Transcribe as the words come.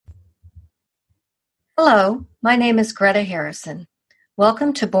Hello, my name is Greta Harrison.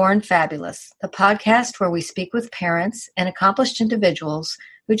 Welcome to Born Fabulous, the podcast where we speak with parents and accomplished individuals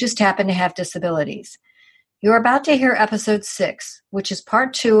who just happen to have disabilities. You're about to hear episode 6, which is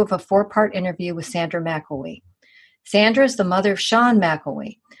part 2 of a 4-part interview with Sandra McElwee. Sandra is the mother of Sean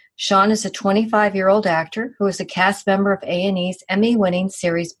McElwee. Sean is a 25-year-old actor who is a cast member of A&E's Emmy-winning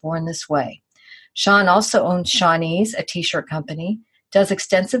series Born This Way. Sean also owns Shawnee's, a t-shirt company, does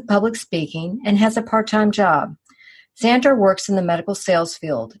extensive public speaking, and has a part-time job. Sandra works in the medical sales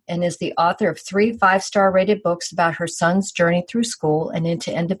field and is the author of 3 5-star rated books about her son's journey through school and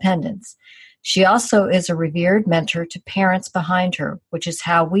into independence. She also is a revered mentor to parents behind her, which is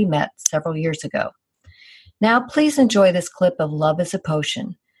how we met several years ago. Now, please enjoy this clip of Love is a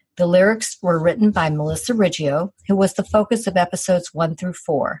Potion. The lyrics were written by Melissa Riggio, who was the focus of episodes 1 through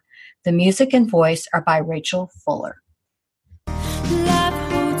 4. The music and voice are by Rachel Fuller. Love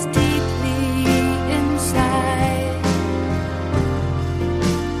holds deeply inside.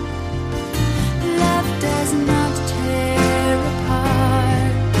 Love does not tear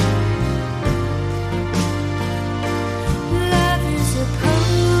apart. Love is a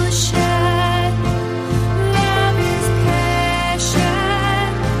potion. Love is passion.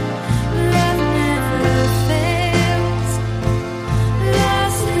 Love never fails.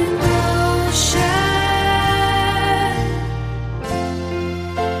 Love's an ocean.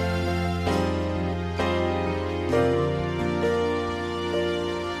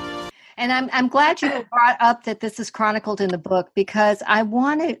 And I'm glad you brought up that this is chronicled in the book, because I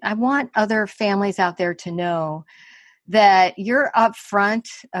want other families out there to know that you're upfront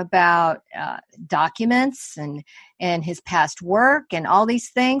about documents and his past work and all these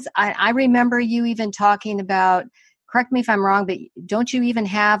things. I remember you even talking about, correct me if I'm wrong, but don't you even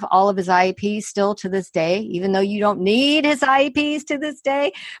have all of his IEPs still to this day, even though you don't need his IEPs to this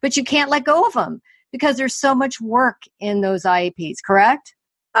day, but you can't let go of them because there's so much work in those IEPs, correct?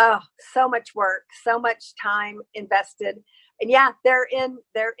 Oh, so much work, so much time invested. And yeah, they're in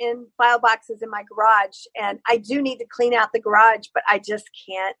file boxes in my garage, and I do need to clean out the garage, but I just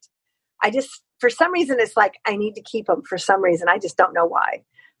can't. For some reason, it's like I need to keep them for some reason. I just don't know why.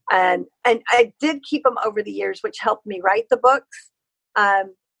 And I did keep them over the years, which helped me write the books,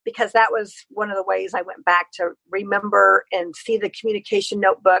 because that was one of the ways I went back to remember and see the communication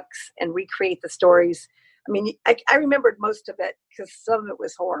notebooks and recreate the stories. I mean, I remembered most of it because some of it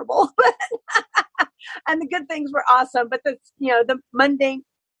was horrible, and the good things were awesome. But the mundane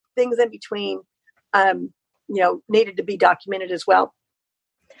things in between, needed to be documented as well.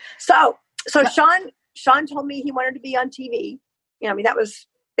 So Sean told me he wanted to be on TV. That was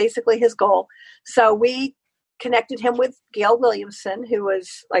basically his goal. So we connected him with Gail Williamson, who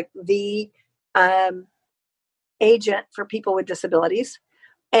was like the agent for people with disabilities,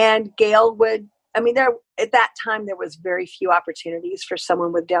 and Gail would. At that time, there was very few opportunities for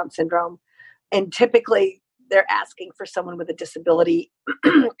someone with Down syndrome. And typically, they're asking for someone with a disability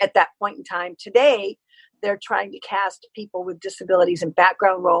at that point in time. Today, they're trying to cast people with disabilities in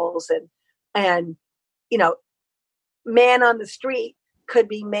background roles. And man on the street could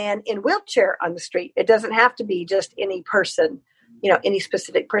be man in wheelchair on the street. It doesn't have to be just any person, any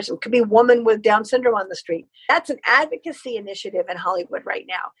specific person. It could be a woman with Down syndrome on the street. That's an advocacy initiative in Hollywood right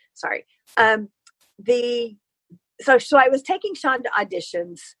now. Sorry. So I was taking Sean to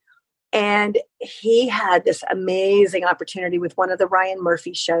auditions, and he had this amazing opportunity with one of the Ryan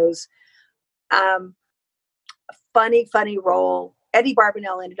Murphy shows. Funny role. Eddie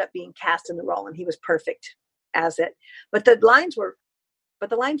Barbanel ended up being cast in the role, and he was perfect as it. But the lines were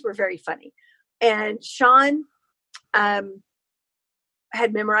very funny. And Sean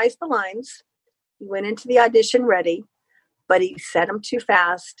had memorized the lines. He went into the audition ready, but he said them too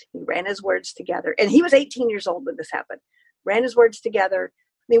fast. He ran his words together. And he was 18 years old when this happened. Ran his words together.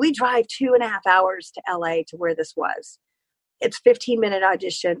 We drive 2.5 hours to LA to where this was. It's 15-minute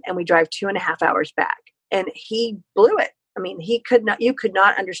audition, and we drive 2.5 hours back. And he blew it. You could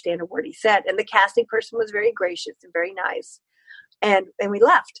not understand a word he said. And the casting person was very gracious and very nice. And we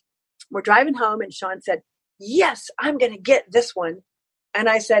left. We're driving home, and Sean said, "Yes, I'm going to get this one." And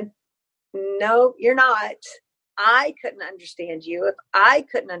I said, "No, you're not. I couldn't understand you. If I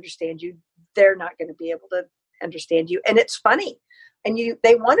couldn't understand you, they're not going to be able to understand you." And it's funny. And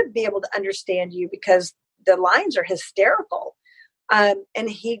they want to be able to understand you because the lines are hysterical. And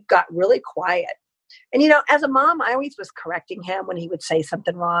he got really quiet. And, as a mom, I always was correcting him when he would say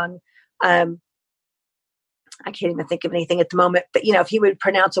something wrong. I can't even think of anything at the moment. But, if he would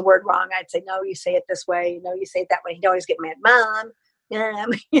pronounce a word wrong, I'd say, "No, you say it this way. No, you say it that way." He'd always get mad. "Mom."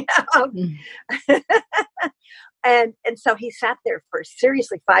 And so he sat there for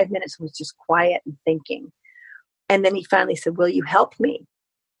seriously 5 minutes and was just quiet and thinking. And then he finally said, will you help me?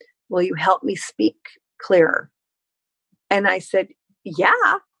 Will you help me speak clearer? And I said,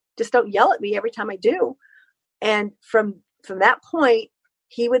 yeah, just don't yell at me every time I do. And from that point,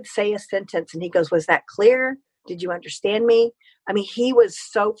 he would say a sentence and he goes, was that clear? Did you understand me? I mean, he was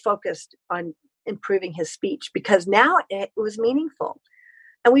so focused on improving his speech because now it was meaningful.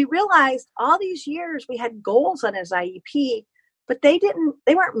 And we realized all these years we had goals on his IEP, but they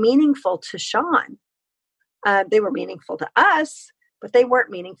weren't meaningful to Sean. They were meaningful to us, but they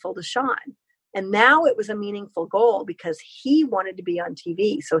weren't meaningful to Sean. And now it was a meaningful goal because he wanted to be on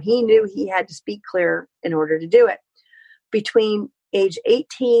TV. So he knew he had to speak clear in order to do it. Between age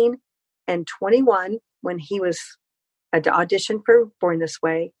 18 and 21, when he was at the audition for Born This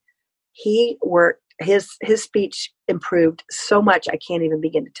Way, he worked, his speech improved so much, I can't even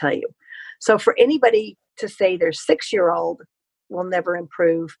begin to tell you. So for anybody to say their 6-year-old will never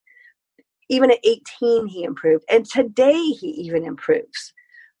improve, even at 18, he improved. And today he even improves.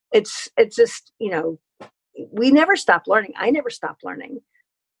 It's just, we never stop learning. I never stopped learning.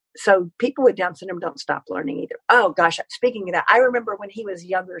 So people with Down syndrome don't stop learning either. Oh gosh, speaking of that, I remember when he was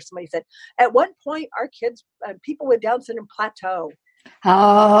younger, somebody said, at one point our kids, people with Down syndrome plateau.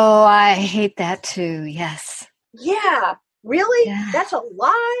 Oh, I hate that too. Yes. Yeah, really? Yeah. That's a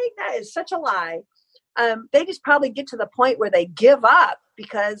lie? That is such a lie. They just probably get to the point where they give up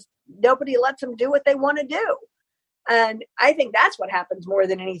because nobody lets them do what they want to do. And I think that's what happens more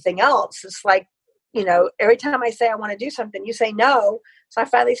than anything else. It's like, every time I say I want to do something, you say no. So I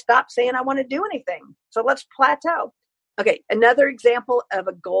finally stopped saying I want to do anything. So let's plateau. Okay, another example of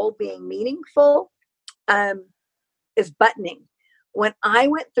a goal being meaningful is buttoning. When I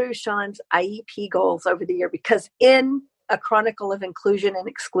went through Sean's IEP goals over the year, because in A Chronicle of Inclusion and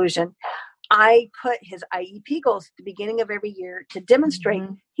Exclusion, I put his IEP goals at the beginning of every year to demonstrate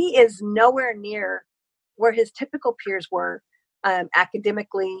he is nowhere near where his typical peers were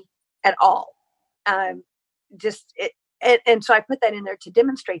academically at all. And so I put that in there to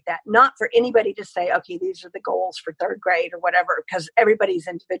demonstrate that, not for anybody to say, okay, these are the goals for 3rd grade or whatever, because everybody's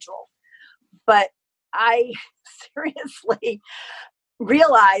individual. But I seriously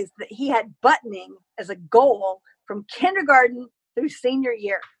realized that he had buttoning as a goal from kindergarten through senior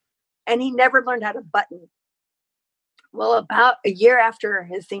year, and he never learned how to button. Well, about a year after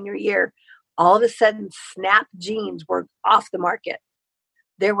his senior year, all of a sudden, Snap jeans were off the market.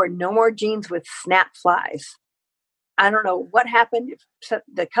 There were no more jeans with snap flies. I don't know what happened. If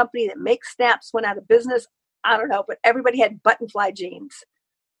the company that makes snaps went out of business, I don't know, but everybody had button fly jeans.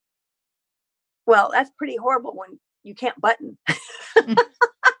 Well, that's pretty horrible when you can't button.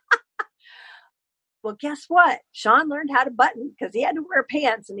 Well, guess what? Sean learned how to button because he had to wear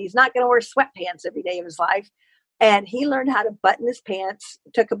pants, and he's not going to wear sweatpants every day of his life. And he learned how to button his pants.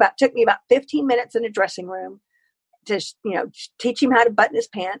 Took me about 15 minutes in a dressing room to, teach him how to button his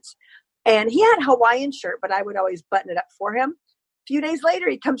pants. And he had a Hawaiian shirt, but I would always button it up for him. A few days later,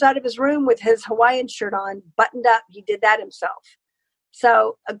 he comes out of his room with his Hawaiian shirt on, buttoned up. He did that himself.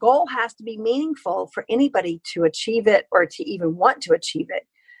 So a goal has to be meaningful for anybody to achieve it or to even want to achieve it.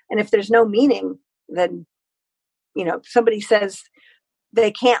 And if there's no meaning, then, somebody says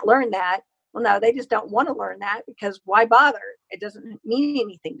they can't learn that. Well, no, they just don't want to learn that because why bother? It doesn't mean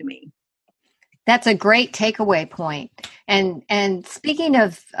anything to me. That's a great takeaway point. And speaking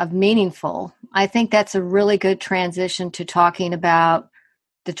of meaningful, I think that's a really good transition to talking about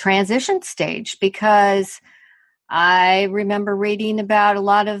the transition stage, because I remember reading about a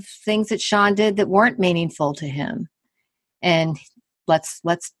lot of things that Sean did that weren't meaningful to him. And let's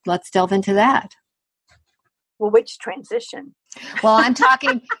delve into that. Well, which transition? Well, I'm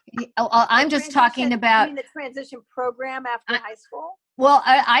talking, I'm just talking about the transition program after high school. Well,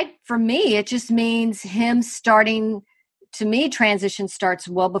 for me, it just means him starting, to me, transition starts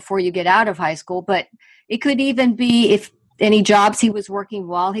well before you get out of high school, but it could even be if any jobs he was working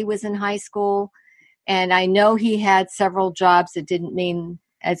while he was in high school. And I know he had several jobs that didn't mean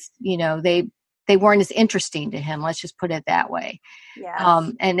they weren't as interesting to him. Let's just put it that way. Yeah.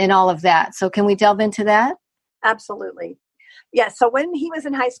 And all of that. So can we delve into that? Absolutely. Yeah. So when he was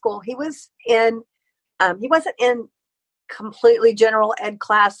in high school, he wasn't in completely general ed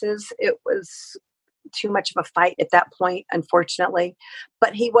classes. It was too much of a fight at that point, unfortunately,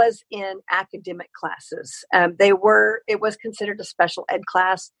 but he was in academic classes. It was considered a special ed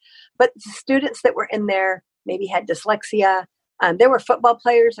class, but the students that were in there maybe had dyslexia. There were football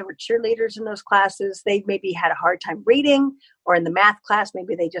players, there were cheerleaders in those classes. They maybe had a hard time reading, or in the math class,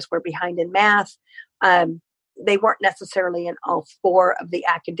 maybe they just were behind in math. They weren't necessarily in all 4 of the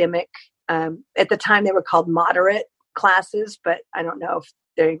academic At the time, they were called moderate classes, but I don't know if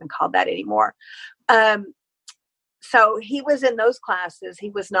they're even called that anymore. So he was in those classes. He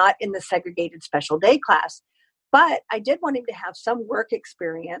was not in the segregated special day class, but I did want him to have some work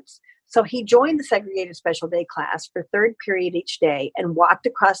experience. So he joined the segregated special day class for third period each day and walked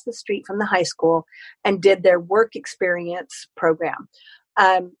across the street from the high school and did their work experience program.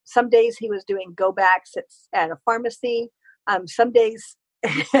 Some days he was doing go backs at a pharmacy. Some days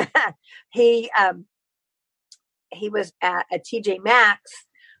he was at a TJ Maxx.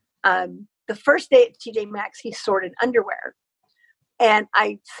 The first day at TJ Maxx, he sorted underwear. And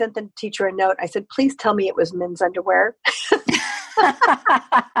I sent the teacher a note. I said, please tell me it was men's underwear.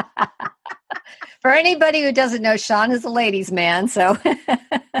 For anybody who doesn't know, Sean is a ladies' man, so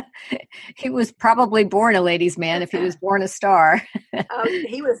he was probably born a ladies' man if he was born a star.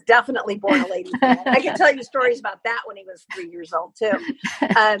 He was definitely born a ladies' man. I can tell you stories about that when he was 3 years old too.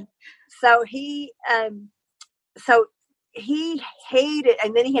 So he hated,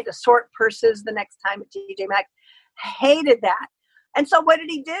 and then he had to sort purses the next time at TJ Maxx. Hated that. And so what did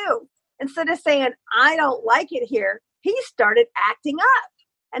he do? Instead of saying, I don't like it here, he started acting up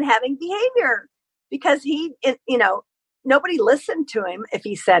and having behavior because nobody listened to him if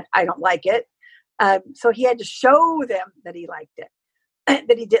he said, I don't like it. So he had to show them that he liked it,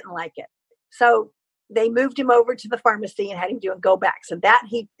 that he didn't like it. So they moved him over to the pharmacy and had him doing go backs. And that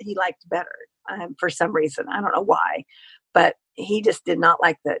he liked better for some reason. I don't know why, but he just did not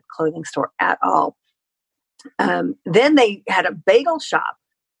like the clothing store at all. Then they had a bagel shop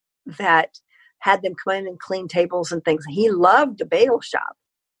that had them come in and clean tables and things. He loved the bagel shop.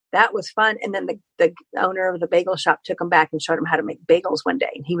 That was fun. And then the owner of the bagel shop took him back and showed him how to make bagels one day.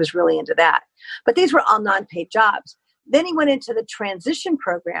 And he was really into that. But these were all non-paid jobs. Then he went into the transition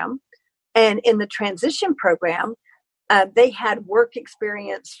program. And in the transition program, they had work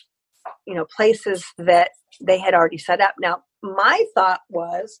experience, places that they had already set up. Now, my thought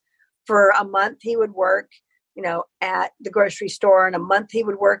was for a month he would work at the grocery store, and a month he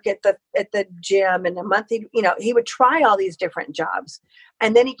would work at the gym, and a month he would try all these different jobs,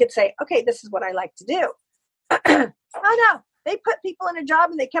 and then he could say, okay, this is what I like to do. Oh no, they put people in a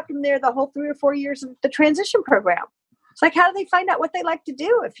job and they kept them there the whole 3 or 4 years of the transition program. It's like, how do they find out what they like to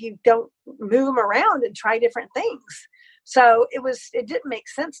do if you don't move them around and try different things? So it didn't make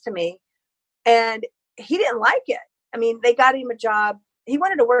sense to me, and he didn't like it. I mean, they got him a job. He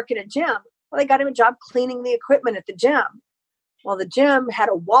wanted to work at a gym. Well, they got him a job cleaning the equipment at the gym. Well, the gym had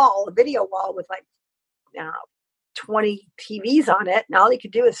a video wall with 20 TVs on it. And all he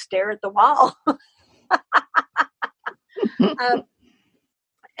could do is stare at the wall.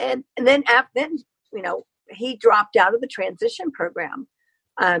 And then he dropped out of the transition program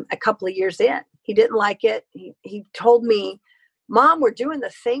a couple of years in. He didn't like it. He told me, Mom, we're doing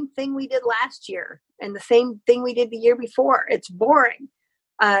the same thing we did last year and the same thing we did the year before. It's boring.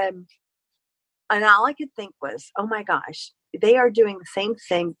 And all I could think was, oh my gosh, they are doing the same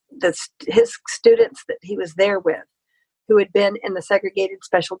thing that his students that he was there with, who had been in the segregated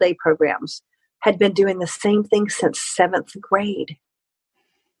special day programs, had been doing the same thing since 7th grade.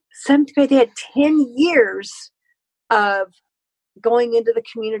 7th grade, they had 10 years of going into the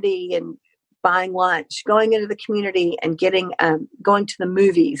community and buying lunch, going into the community and going to the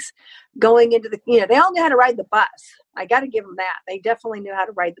movies, going into they all knew how to ride the bus. I got to give them that. They definitely knew how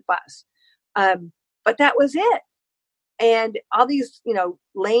to ride the bus. But that was it. And all these,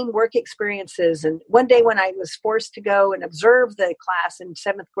 lame work experiences. And one day when I was forced to go and observe the class in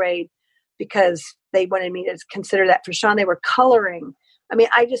 7th grade, because they wanted me to consider that for Sean, they were coloring. I mean,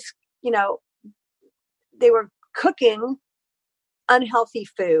 I just, they were cooking unhealthy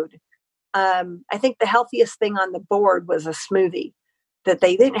food. I think the healthiest thing on the board was a smoothie that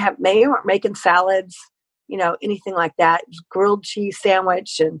they didn't have. They weren't making salads, anything like that. It was grilled cheese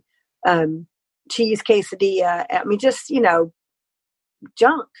sandwich and cheese quesadilla. I mean, just,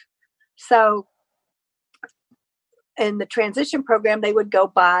 junk. So in the transition program, they would go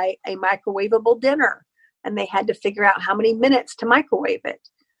buy a microwavable dinner and they had to figure out how many minutes to microwave it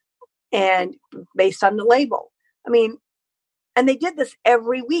and based on the label. I mean, and they did this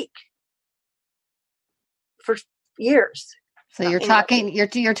every week for years. So you're talking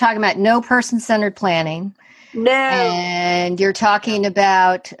about no person-centered planning. No. And you're talking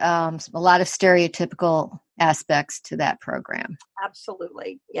about a lot of stereotypical aspects to that program.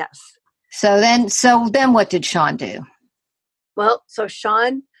 Absolutely. Yes. So then what did Sean do? Well, so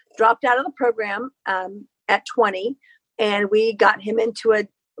Sean dropped out of the program at 20, and we got him into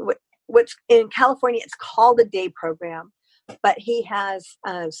which in California, it's called a day program, but he has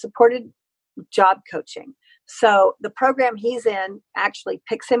supported job coaching. So the program he's in actually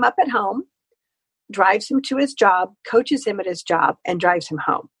picks him up at home, drives him to his job, coaches him at his job, and drives him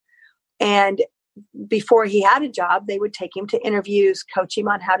home. And before he had a job, they would take him to interviews, coach him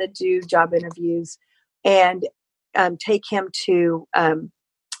on how to do job interviews, and take him to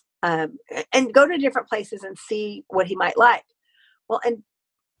and go to different places and see what he might like. Well, and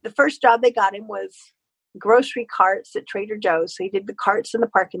the first job they got him was grocery carts at Trader Joe's. So he did the carts in the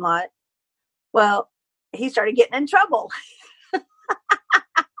parking lot. Well, he started getting in trouble because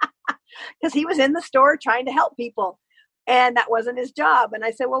he was in the store trying to help people, and that wasn't his job. And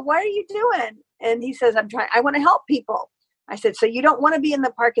I said, well, what are you doing? And he says, I want to help people. I said, so you don't want to be in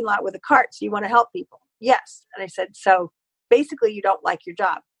the parking lot with the carts. You want to help people? Yes. And I said, so basically you don't like your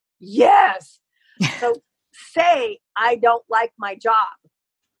job. Yes. So say, I don't like my job.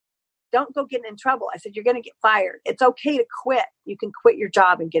 Don't go getting in trouble. I said, you're going to get fired. It's okay to quit. You can quit your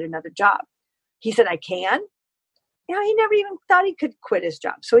job and get another job. He said, I can. He never even thought he could quit his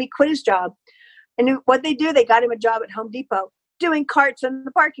job. So he quit his job. And what they do, they got him a job at Home Depot doing carts in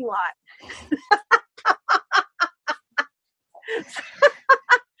the parking lot.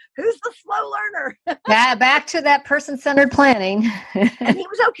 Who's the slow learner? Yeah, back to that person-centered planning. And he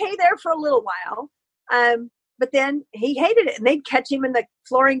was okay there for a little while. But then he hated it. And they'd catch him in the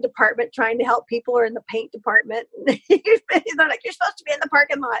flooring department trying to help people, or in the paint department. They're like, you're supposed to be in the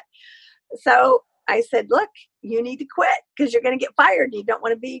parking lot. So I said, look, you need to quit because you're going to get fired. You don't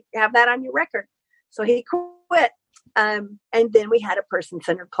want to have that on your record. So he quit. And then we had a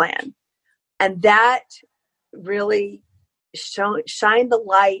person-centered plan. And that really shined the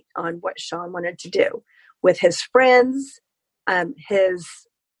light on what Sean wanted to do with his friends, his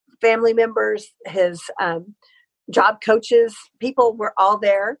family members, his job coaches. People were all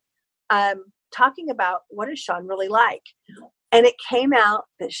there talking about what does Sean really like. And it came out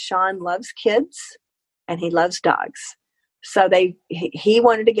that Sean loves kids and he loves dogs. So he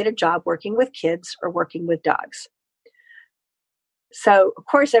wanted to get a job working with kids or working with dogs. So, of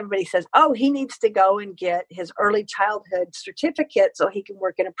course, everybody says, oh, he needs to go and get his early childhood certificate so he can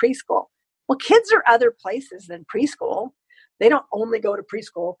work in a preschool. Well, kids are other places than preschool. They don't only go to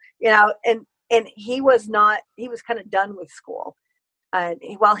preschool, and he was kind of done with school.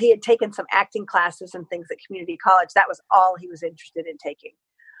 While he had taken some acting classes and things at community college, that was all he was interested in taking.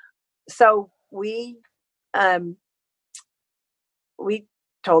 So we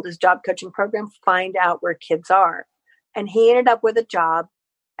told his job coaching program, find out where kids are. And he ended up with a job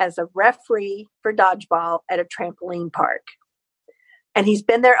as a referee for dodgeball at a trampoline park. And he's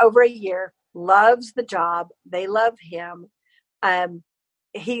been there over a year, loves the job. They love him.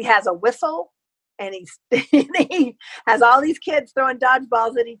 He has a whistle, and he has all these kids throwing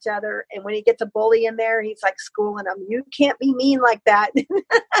dodgeballs at each other. And when he gets a bully in there, he's like schooling them. You can't be mean like that.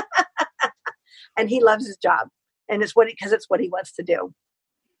 And he loves his job. And it's because it's what he wants to do.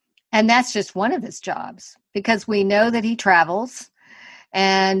 And that's just one of his jobs, because we know that he travels,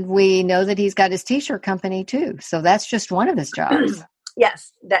 and we know that he's got his t-shirt company too. So that's just one of his jobs.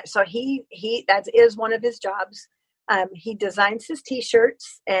 Yes. That is one of his jobs. He designs his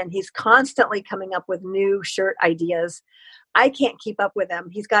t-shirts, and he's constantly coming up with new shirt ideas. I can't keep up with him.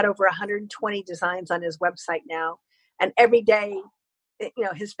 He's got over 120 designs on his website now. And every day,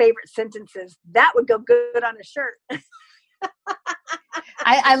 his favorite sentence is, that would go good on a shirt.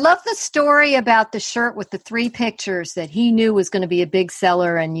 I love the story about the shirt with the 3 pictures that he knew was going to be a big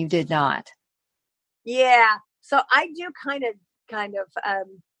seller and you did not. Yeah. So I do kind of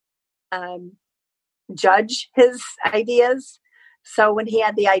judge his ideas. So when he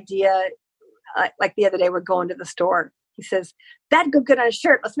had the idea, like the other day, we're going to the store. He says, that'd go good on a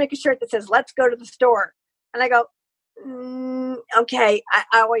shirt. Let's make a shirt that says, let's go to the store. And I go, okay.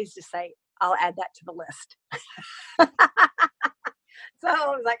 I always just say, I'll add that to the list. So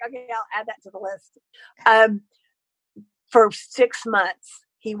I was like, okay, I'll add that to the list. For 6 months,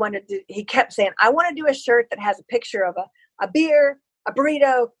 he kept saying, I want to do a shirt that has a picture of a beer, a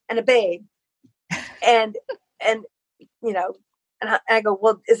burrito, and a babe. And I go,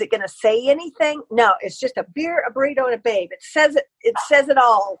 well, is it going to say anything? No, it's just a beer, a burrito, and a babe. It says it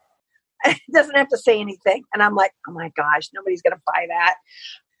all. It doesn't have to say anything. And I'm like, oh my gosh, nobody's going to buy that.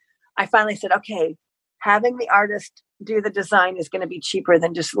 I finally said, okay, having the artist do the design is going to be cheaper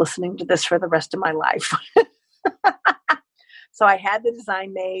than just listening to this for the rest of my life. So I had the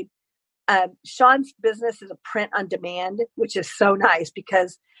design made. Sean's business is a print on demand, which is so nice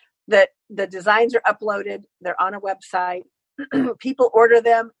because the designs are uploaded. They're on a website. People order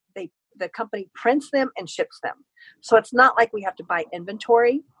them. The company prints them and ships them. So it's not like we have to buy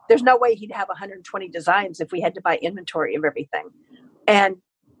inventory. There's no way he'd have 120 designs if we had to buy inventory of everything. And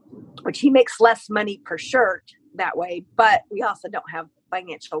which he makes less money per shirt that way, but we also don't have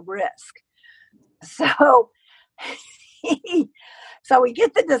financial risk. So, so we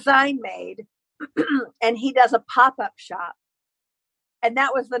get the design made and he does a pop-up shop. And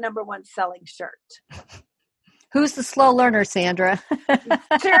that was the number one selling shirt. Who's the slow learner, Sandra?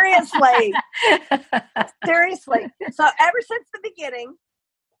 Seriously. So ever since the beginning,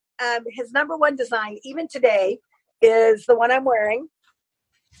 his number one design, even today, is the one I'm wearing.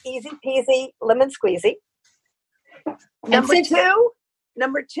 Easy peasy, lemon squeezy.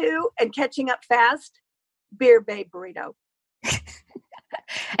 Number two, and catching up fast, Beer Babe Burrito.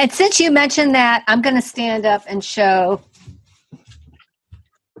 And since you mentioned that, I'm going to stand up and show.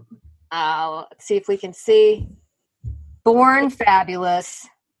 Let's see if we can see. Born Fabulous.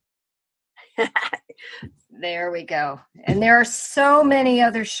 There we go. And there are so many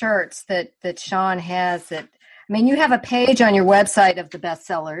other shirts that Sean has that, I mean, you have a page on your website of the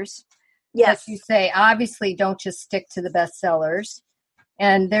bestsellers. Yes. You say, obviously, don't just stick to the bestsellers.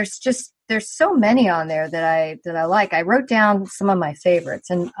 And there's so many on there that I like. I wrote down some of my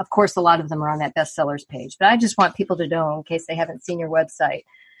favorites. And of course, a lot of them are on that bestsellers page, but I just want people to know in case they haven't seen your website.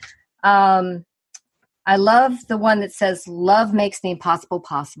 I love the one that says, love makes the impossible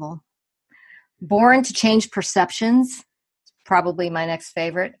possible. Born to change perceptions. Probably my next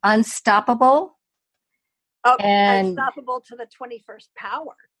favorite. Unstoppable. Oh, and Unstoppable to the 21st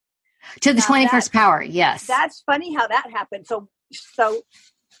power. To the 21st power, yes. That's funny how that happened. So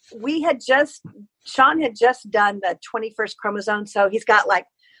Sean had just done the 21st chromosome. So he's got like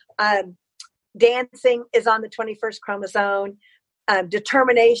dancing is on the 21st chromosome.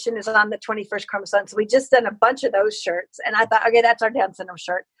 Determination is on the 21st chromosome. So we just done a bunch of those shirts. And I thought, okay, that's our Down syndrome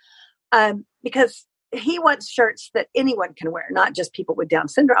shirt. Because he wants shirts that anyone can wear, not just people with Down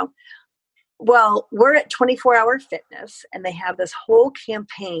syndrome. Well, we're at 24-Hour Fitness, and they have this whole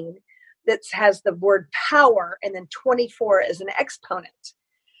campaign that has the word power and then 24 as an exponent.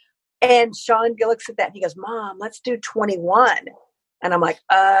 And Sean looks at that and he goes, Mom, let's do 21. And I'm like,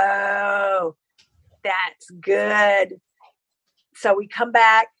 oh, that's good. So we come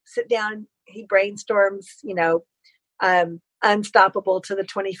back, sit down, he brainstorms, unstoppable to the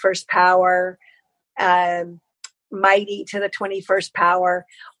 21st power, mighty to the 21st power,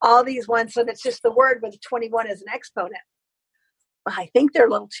 all these ones. So that's just the word with 21 as an exponent. I think they're a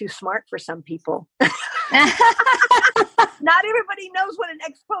little too smart for some people. Not everybody knows what an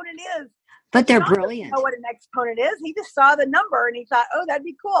exponent is. But they're Sean brilliant. Doesn't know what an exponent is. He just saw the number and he thought, oh, that'd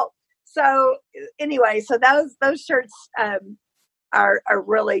be cool. So anyway, so those shirts are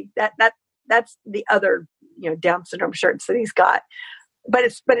really that's the other Down syndrome shirts that he's got. But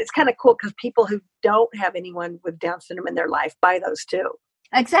it's kind of cool because people who don't have anyone with Down syndrome in their life buy those too.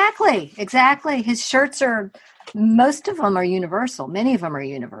 Exactly. His shirts most of them are universal. Many of them are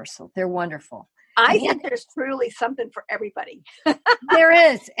universal. They're wonderful. I think there's truly something for everybody.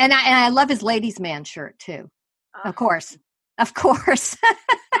 There is. And I love his ladies man shirt too. Of course. I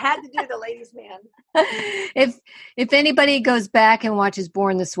had to do the ladies man. If anybody goes back and watches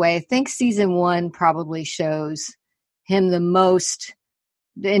Born This Way, I think season 1 probably shows him the most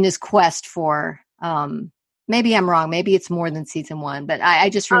in his quest for, maybe I'm wrong. Maybe it's more than season 1, but I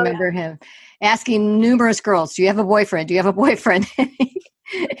just remember him asking numerous girls, do you have a boyfriend? Do you have a boyfriend?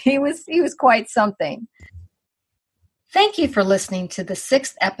 He was quite something. Thank you for listening to the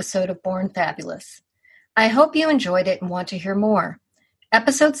 6th episode of Born Fabulous. I hope you enjoyed it and want to hear more.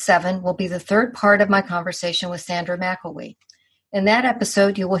 Episode 7 will be the third part of my conversation with Sandra McElwee. In that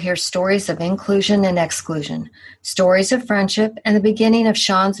episode, you will hear stories of inclusion and exclusion, stories of friendship, and the beginning of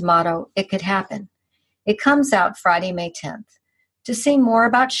Sean's motto, It Could Happen. It comes out Friday, May 10th. To see more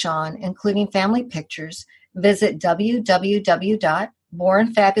about Sean, including family pictures, visit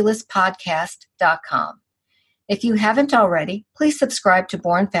www.bornfabulouspodcast.com. If you haven't already, please subscribe to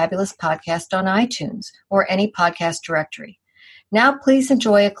Born Fabulous Podcast on iTunes or any podcast directory. Now please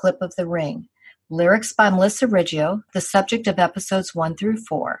enjoy a clip of The Ring. Lyrics by Melissa Riggio, the subject of episodes 1 through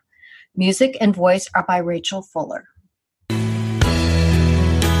 4. Music and voice are by Rachel Fuller. And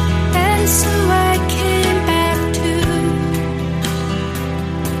so